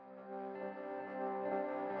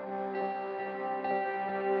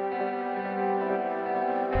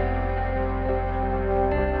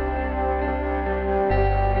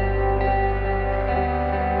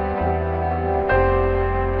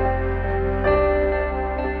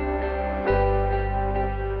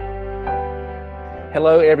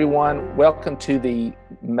Hello, everyone. Welcome to the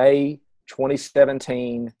May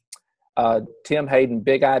 2017 Tim Hayden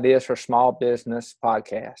Big Ideas for Small Business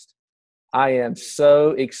podcast. I am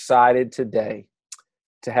so excited today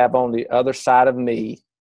to have on the other side of me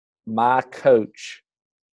my coach,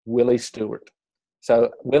 Willie Stewart.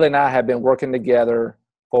 So Willie and I have been working together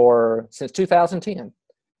since 2010.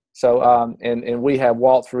 So and we have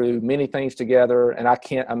walked through many things together, and I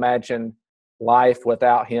can't imagine life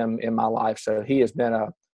without him in my life. So he has been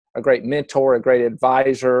a great mentor, a great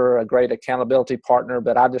advisor, a great accountability partner,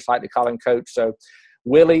 but I just like to call him coach. So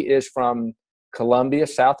Willie is from Columbia,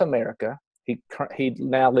 South America. He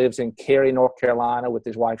now lives in Cary, North Carolina with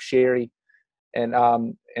his wife, Sherry. And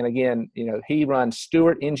again, he runs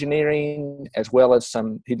Stewart Engineering as well as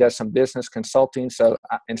he does some business consulting. So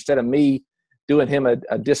instead of me doing him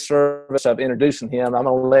a disservice of introducing him, I'm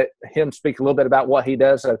going to let him speak a little bit about what he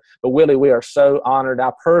does. But Willie, we are so honored.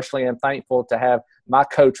 I personally am thankful to have my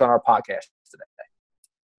coach on our podcast today.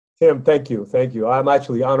 Tim, thank you. Thank you. I'm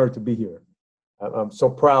actually honored to be here. I'm so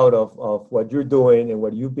proud of what you're doing and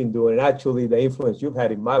what you've been doing, and actually the influence you've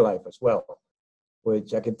had in my life as well,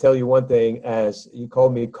 which I can tell you one thing, as you call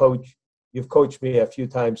me coach, you've coached me a few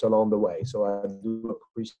times along the way. So I do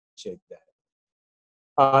appreciate that.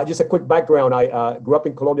 Just a quick background. I grew up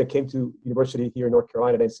in Colombia, came to university here in North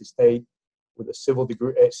Carolina at NC State with a civil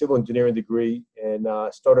engineering degree, and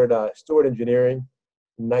started Stewart Engineering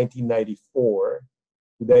in 1994.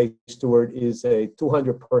 Today, Stewart is a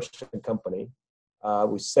 200-person company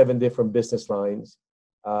with 7 different business lines,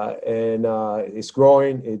 and it's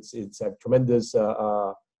growing. It's a tremendous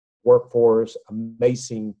workforce,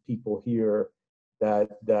 amazing people here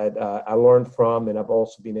that I learned from, and I've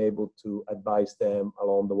also been able to advise them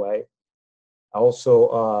along the way. I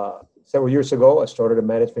also, several years ago, I started a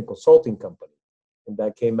management consulting company, and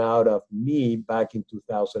that came out of me back in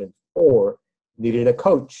 2004, needed a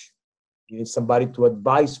coach, needed somebody to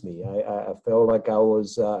advise me. I felt like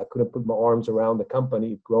I couldn't put my arms around the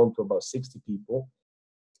company. It grown to about 60 people,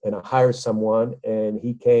 and I hired someone, and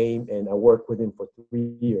he came, and I worked with him for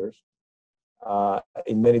 3 years.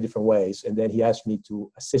 In many different ways. And then he asked me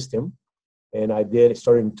to assist him. And I did. It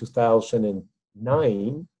started in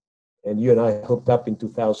 2009. And you and I hooked up in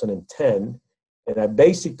 2010. And I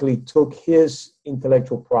basically took his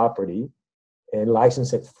intellectual property and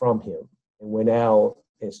licensed it from him and went out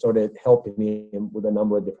and started helping him with a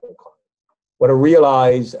number of different clients. What I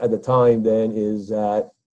realized at the time then is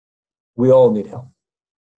that we all need help.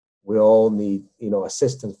 We all need,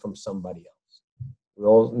 assistance from somebody else. We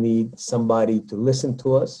all need somebody to listen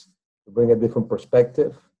to us, to bring a different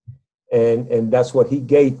perspective. And that's what he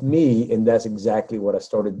gave me, and that's exactly what I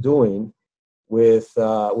started doing with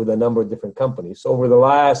a number of different companies. So over the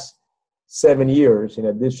last 7 years, in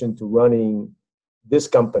addition to running this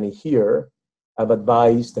company here, I've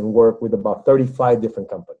advised and worked with about 35 different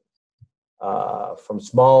companies, from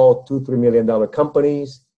small $2-3 million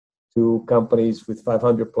companies to companies with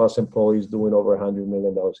 500 plus employees doing over $100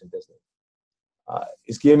 million in business.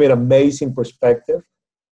 It's given me an amazing perspective.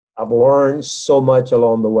 I've learned so much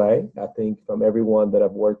along the way, I think, from everyone that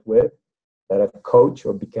I've worked with, that I've coached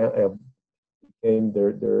or became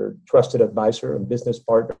their trusted advisor and business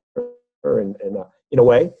partner, and in a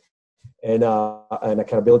way, and an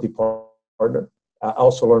accountability partner. I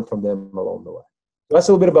also learned from them along the way. So that's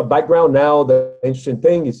a little bit of a background. Now, the interesting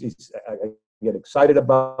thing is I get excited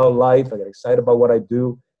about life. I get excited about what I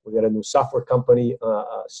do. We got a new software company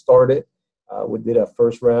started. We did a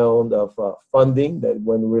first round of funding that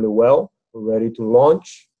went really well. We're ready to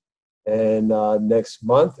launch. And next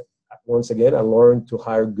month, once again, I learned to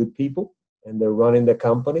hire good people, and they're running the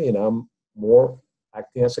company, and I'm more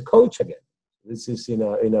acting as a coach again. This is in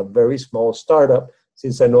a very small startup,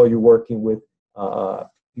 since I know you're working with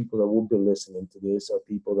people that will be listening to this, or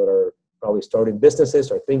people that are probably starting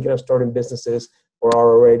businesses or thinking of starting businesses or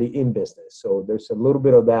are already in business. So there's a little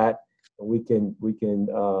bit of that, and we can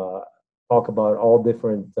talk about all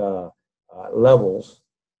different levels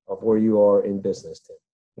of where you are in business, Tim.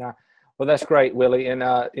 Yeah, well, that's great, Willie. And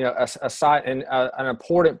aside, and an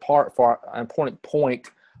important point for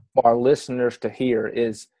our listeners to hear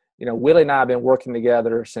is, Willie and I have been working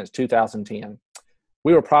together since 2010.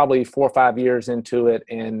 We were probably 4 or 5 years into it,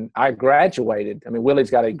 and I graduated. I mean, Willie's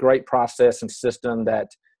got a great process and system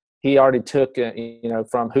that he already took,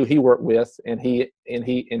 from who he worked with, and he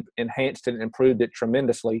enhanced it and improved it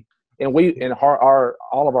tremendously. And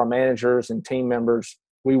all of our managers and team members,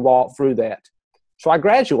 we walked through that. So I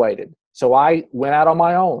graduated. So I went out on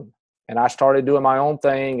my own, and I started doing my own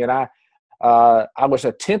thing. And I was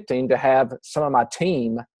attempting to have some of my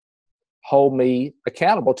team hold me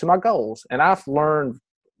accountable to my goals. And I've learned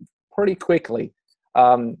pretty quickly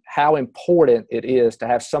how important it is to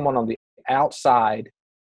have someone on the outside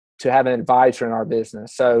to have an advisor in our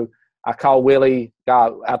business. So I called Willie,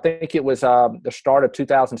 I think it was the start of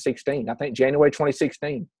 2016, I think January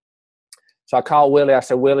 2016. So I called Willie. I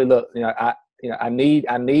said, Willie, look, I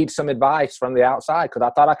need some advice from the outside, because I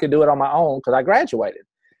thought I could do it on my own because I graduated.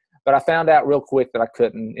 But I found out real quick that I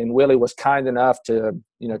couldn't. And Willie was kind enough to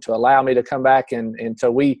allow me to come back. And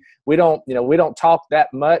so we don't talk that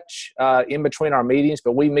much in between our meetings,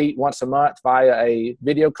 but we meet once a month via a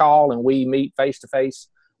video call, and we meet face to face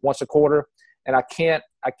once a quarter. And I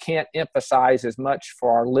can't emphasize as much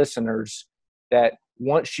for our listeners that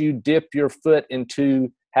once you dip your foot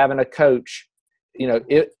into having a coach,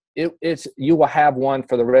 it's you will have one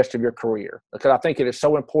for the rest of your career, because I think it is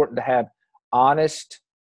so important to have honest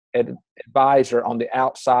advisor on the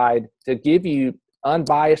outside to give you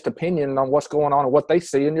unbiased opinion on what's going on and what they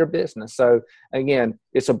see in your business. So again,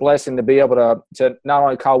 it's a blessing to be able to not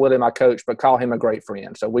only call Willie my coach, but call him a great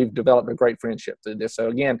friend. So we've developed a great friendship through this. So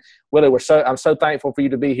again, Willie, I'm so thankful for you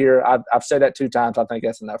to be here. I've said that 2 times. I think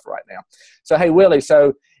that's enough right now. So, hey, Willie,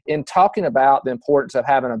 so in talking about the importance of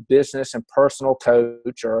having a business and personal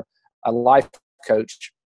coach or a life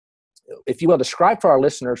coach, if you will, describe for our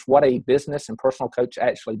listeners what a business and personal coach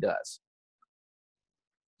actually does.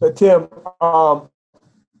 So, Tim,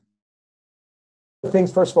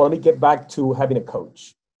 things, first of all, let me get back to having a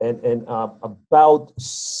coach. And about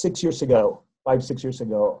 6 years ago, 5-6 years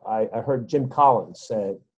ago, I heard Jim Collins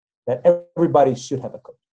say that everybody should have a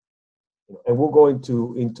coach. And we'll go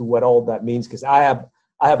into what all that means, because I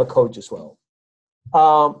have a coach as well.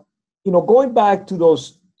 Going back to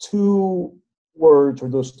those 2 words or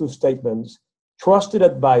those 2 statements, trusted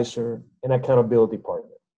advisor and accountability partner.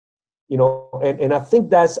 And I think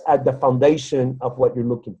that's at the foundation of what you're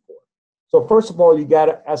looking for. So first of all, you got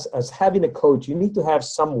to, as having a coach, you need to have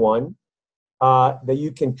someone that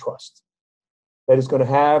you can trust, that is going to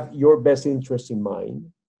have your best interest in mind,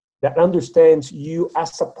 that understands you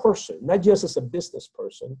as a person, not just as a business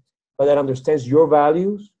person, but that understands your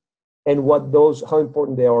values and how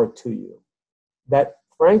important they are to you. That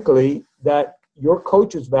frankly, that your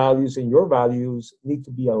coach's values and your values need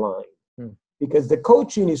to be aligned. Because the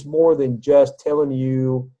coaching is more than just telling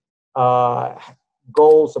you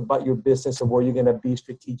goals about your business and where you're going to be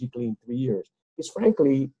strategically in 3 years. It's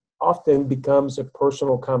frankly often becomes a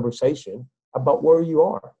personal conversation about where you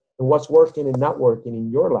are and what's working and not working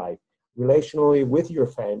in your life, relationally with your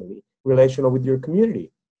family, relational with your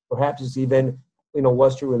community. Perhaps it's even,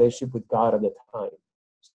 what's your relationship with God at the time.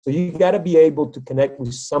 So you got to be able to connect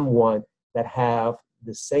with someone that have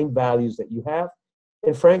the same values that you have.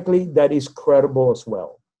 And frankly, that is credible as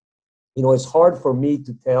well. It's hard for me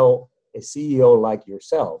to tell a CEO like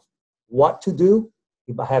yourself what to do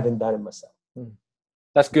if I haven't done it myself.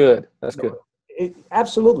 That's good. That's good.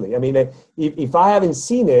 Absolutely. I mean, if I haven't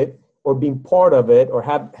seen it or been part of it or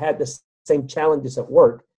have had the same challenges at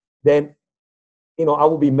work, then, I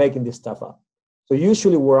will be making this stuff up. So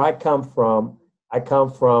usually where I come from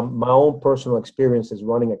my own personal experiences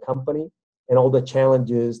running a company and all the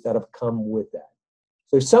challenges that have come with that.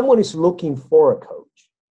 So if someone is looking for a coach,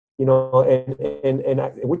 and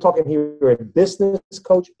we're talking here a business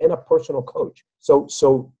coach and a personal coach.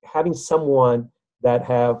 So having someone that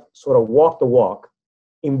have sort of walked the walk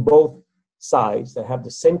in both sides, that have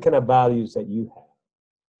the same kind of values that you have,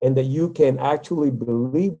 and that you can actually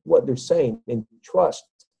believe what they're saying and trust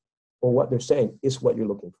for what they're saying is what you're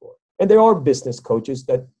looking for. And there are business coaches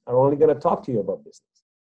that are only going to talk to you about business.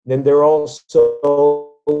 Then there are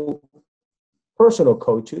also personal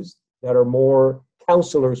coaches that are more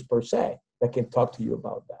counselors per se that can talk to you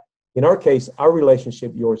about that. In our case, our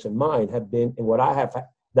relationship, yours and mine, have been, and what I have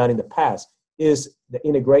done in the past is the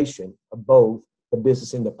integration of both the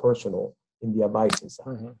business and the personal in the advising side.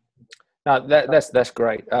 Mm-hmm. Now that's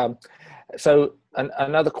great. So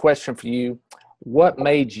another question for you: what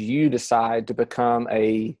made you decide to become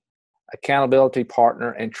a accountability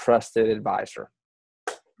partner and trusted advisor?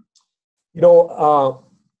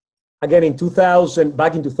 Again,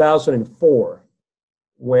 back in 2004,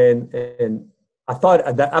 and I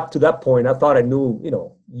thought that up to that point, I thought I knew,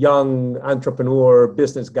 young entrepreneur,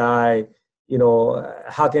 business guy,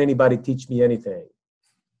 how can anybody teach me anything?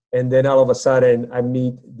 And then all of a sudden I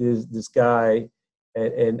meet this guy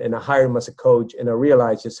and I hire him as a coach, and I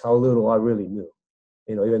realized just how little I really knew,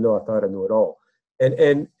 even though I thought I knew it all.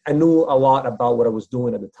 And I knew a lot about what I was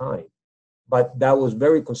doing at the time, but that was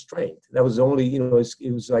very constrained. That was only, it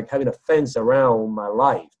was like having a fence around my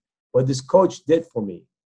life. What this coach did for me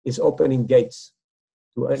is opening gates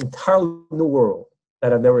to an entirely new world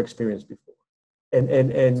that I've never experienced before.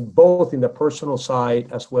 and both in the personal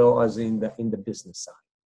side as well as in the business side.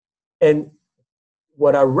 And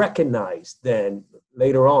what I recognized then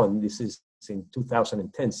later on, this is in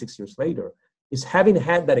 2010, 6 years later, is having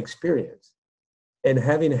had that experience and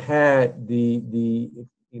having had the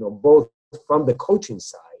both from the coaching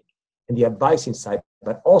side and the advising side,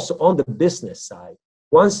 but also on the business side.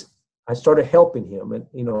 Once I started helping him, and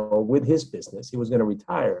with his business, he was going to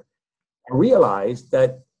retire. I realized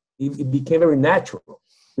that it became very natural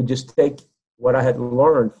to just take what I had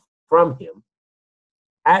learned from him,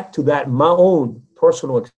 add to that my own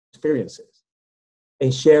personal experiences,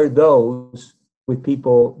 and share those with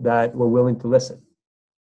people that were willing to listen.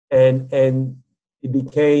 And it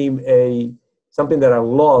became something that I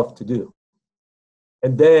loved to do.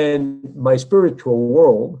 And then my spiritual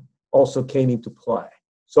world also came into play.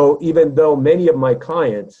 So even though many of my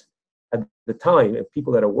clients at the time, and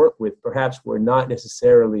people that I worked with, perhaps were not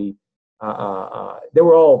necessarily, they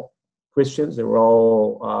were all Christians, they were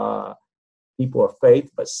all people of faith,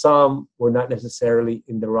 but some were not necessarily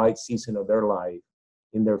in the right season of their life,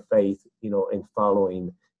 in their faith, and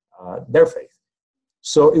following their faith.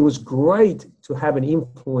 So it was great to have an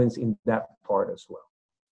influence in that part as well.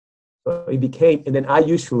 So it became, and then I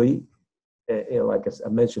usually, like I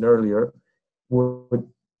mentioned earlier, would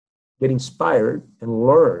get inspired and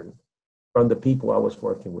learn from the people I was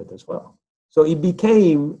working with as well. So it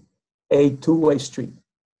became a two-way street.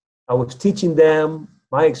 I was teaching them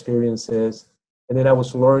my experiences, and then I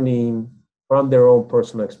was learning from their own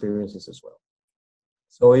personal experiences as well.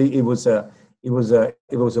 So it was a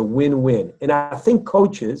win-win. And I think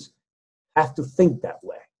coaches have to think that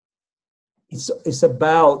way. It's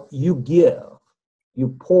about you give, you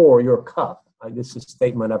pour your cup. This is a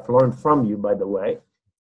statement I've learned from you, by the way,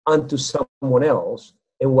 onto someone else.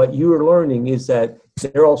 And what you're learning is that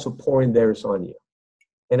they're also pouring theirs on you.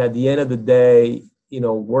 And at the end of the day,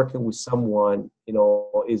 working with someone,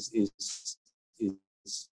 is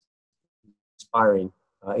inspiring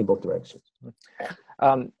in both directions.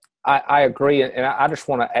 I agree, and I just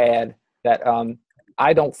want to add that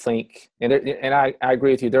I don't think, and I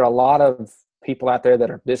agree with you, there are a lot of people out there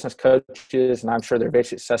that are business coaches, and I'm sure they're very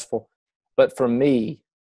successful. But for me,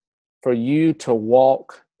 for you to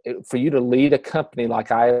lead a company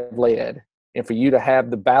like I have led, and for you to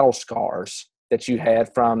have the battle scars that you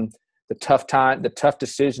had from the tough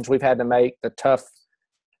decisions we've had to make, the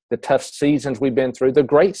tough seasons we've been through, the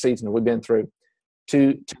great seasons we've been through,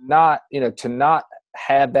 to not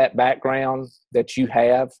have that background that you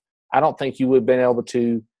have, I don't think you would have been able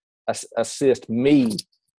to assist me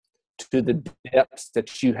to the depths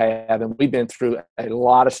that you have. And we've been through a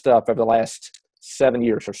lot of stuff over the last 7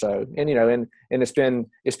 years or so. And, and it's been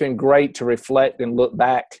great to reflect and look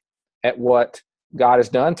back at what God has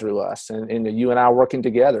done through us and you and I working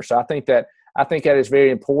together. So I think that is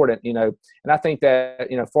very important, and I think that,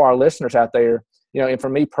 for our listeners out there, and for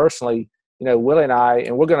me personally, Willie and I,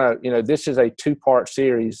 and we're going to, this is a 2-part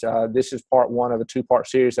series. This is part 1 of a 2-part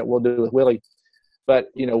series that we'll do with Willie. But,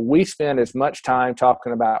 we spend as much time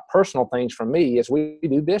talking about personal things for me as we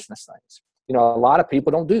do business things. A lot of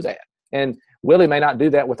people don't do that. And Willie may not do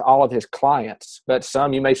that with all of his clients, but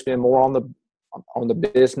some you may spend more on the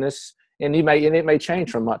business, and it may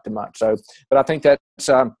change from month to month. So, but I think that's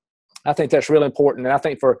really important. And I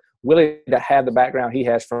think for Willie to have the background he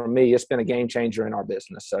has, for me, it's been a game changer in our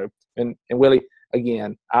business. So, and Willie,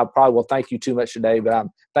 again, I probably will thank you too much today, but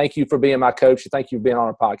thank you for being my coach. Thank you for being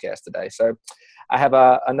on our podcast today. So I have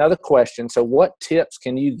another question. So what tips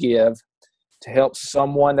can you give to help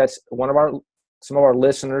someone that's some of our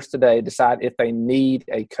listeners today decide if they need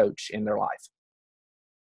a coach in their life?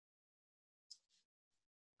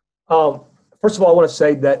 First of all, I want to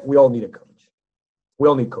say that we all need a coach. We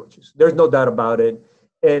all need coaches. There's no doubt about it.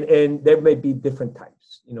 And there may be different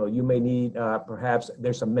types. You may need, perhaps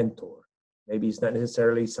there's a mentor. Maybe it's not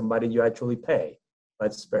necessarily somebody you actually pay, but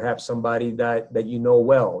it's perhaps somebody that you know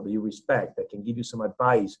well, that you respect, that can give you some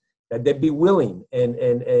advice, that they'd be willing and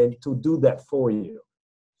to do that for you.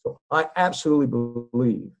 So I absolutely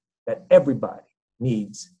believe that everybody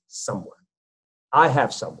needs someone. I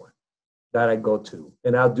have someone that I go to,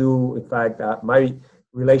 and I'll do, in fact, my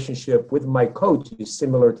relationship with my coach is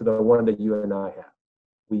similar to the one that you and I have.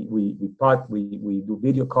 We do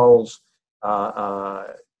video calls,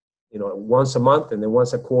 once a month, and then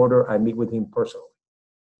once a quarter, I meet with him personally.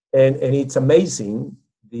 And it's amazing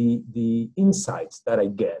the insights that I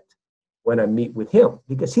get when I meet with him,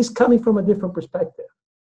 because he's coming from a different perspective.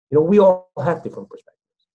 We all have different perspectives.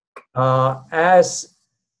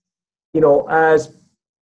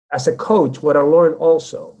 As a coach, what I learned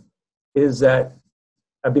also is that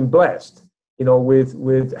I've been blessed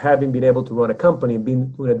with having been able to run a company and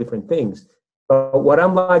being doing different things. But what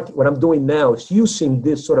I'm doing now is using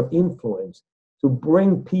this sort of influence to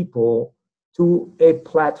bring people to a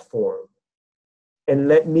platform and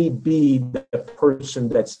let me be the person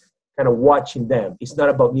that's kind of watching them. It's not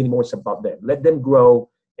about me anymore, it's about them. Let them grow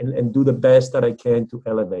and do the best that I can to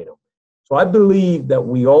elevate them. So I believe that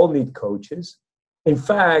we all need coaches. In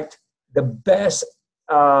fact, the best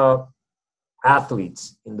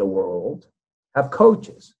athletes in the world have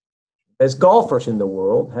coaches. Best golfers in the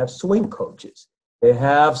world have swing coaches. They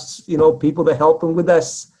have, people that help them with that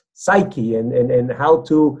psyche and how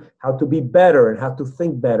to be better and how to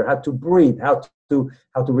think better, how to breathe, how to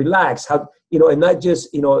relax, and not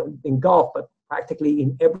just, in golf, but practically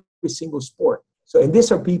in every single sport. So, and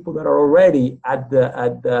these are people that are already at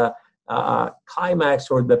the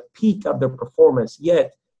climax or the peak of their performance,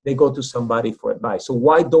 yet they go to somebody for advice. So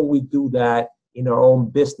why don't we do that in our own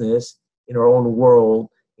business, in our own world,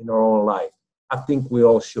 in our own life? I think we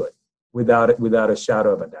all should, without a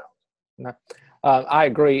shadow of a doubt. No, I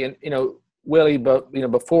agree. And, Willie, but,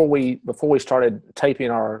 before we started taping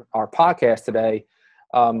our podcast today,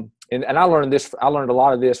 and I learned a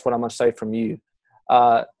lot of this, what I'm going to say from you.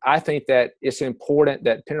 I think that it's important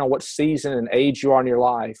that depending on what season and age you are in your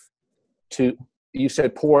life, you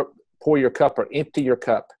said pour your cup or empty your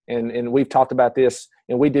cup. And we've talked about this,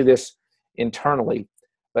 and we do this internally.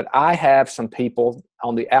 But I have some people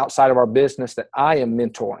on the outside of our business that I am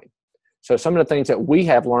mentoring. So some of the things that we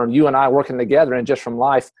have learned, you and I working together and just from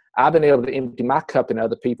life, I've been able to empty my cup into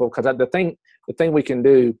other people, because the thing we can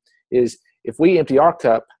do is if we empty our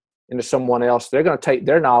cup into someone else, they're going to take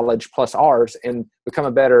their knowledge plus ours and become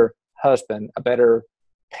a better husband, a better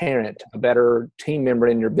parent, a better team member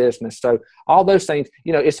in your business. So all those things,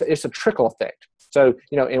 it's a trickle effect. So,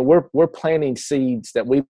 and we're planting seeds that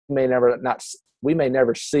we may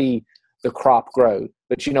never see the crop grow,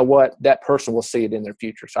 but you know what? That person will see it in their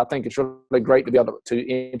future. So I think it's really great to be able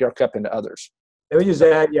to empty our cup into others. Let me just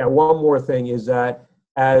add, one more thing is that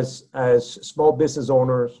as small business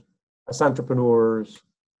owners, as entrepreneurs,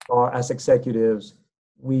 or as executives,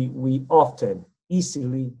 we often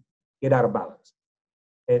easily get out of balance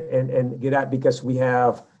and get out because we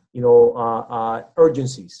have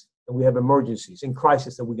urgencies and we have emergencies and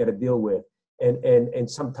crises that we got to deal with, and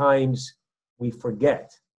sometimes we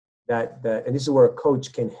forget that and this is where a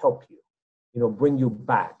coach can help you, bring you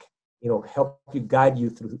back, help you, guide you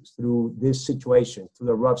through this situation, through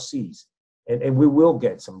the rough seas, and we will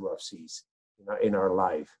get some rough seas in our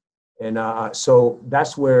life. And so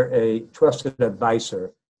that's where a trusted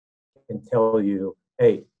advisor can tell you,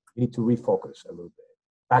 hey, you need to refocus a little bit,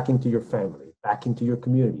 back into your family, back into your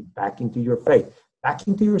community, back into your faith, back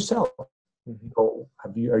into yourself.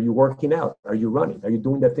 Mm-hmm. Are you working out? Are you running? Are you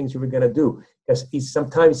doing the things you were going to do? Because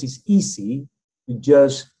sometimes it's easy to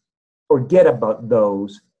just forget about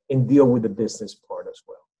those and deal with the business part as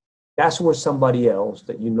well. That's where somebody else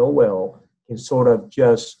that you know well can sort of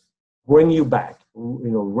just bring you back,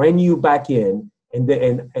 rein you back in,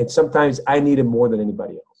 and sometimes I need it more than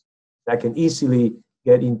anybody else. I can easily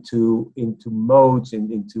get into modes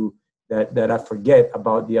and into that I forget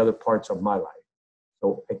about the other parts of my life.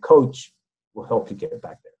 So a coach will help you get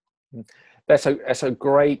back there. That's a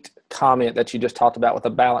great comment that you just talked about with a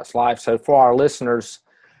balanced life. So for our listeners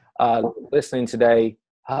listening today,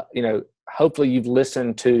 hopefully you've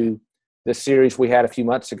listened to the series we had a few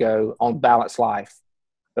months ago on balanced life.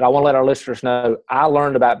 But I want to let our listeners know I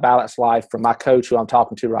learned about balanced life from my coach, who I'm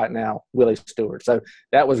talking to right now, Willie Stewart. So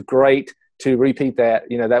that was great to repeat that.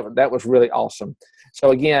 That was really awesome.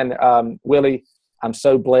 So again, Willie, I'm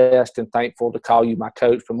so blessed and thankful to call you my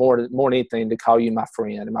coach, for more than anything, to call you my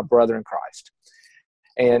friend and my brother in Christ.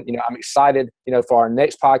 And I'm excited. For our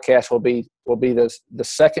next podcast will be the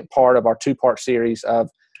second part of our 2-part series of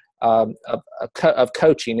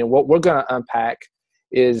coaching. And what we're going to unpack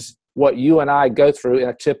is what you and I go through in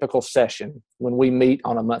a typical session when we meet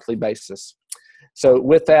on a monthly basis. So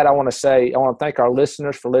with that, I want to thank our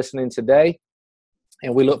listeners for listening today.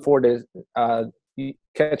 And we look forward to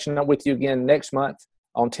catching up with you again next month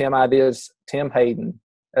on Tim Hayden.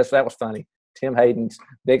 That was funny. Tim Hayden's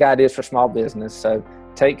Big Ideas for Small Business. So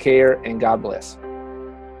take care and God bless.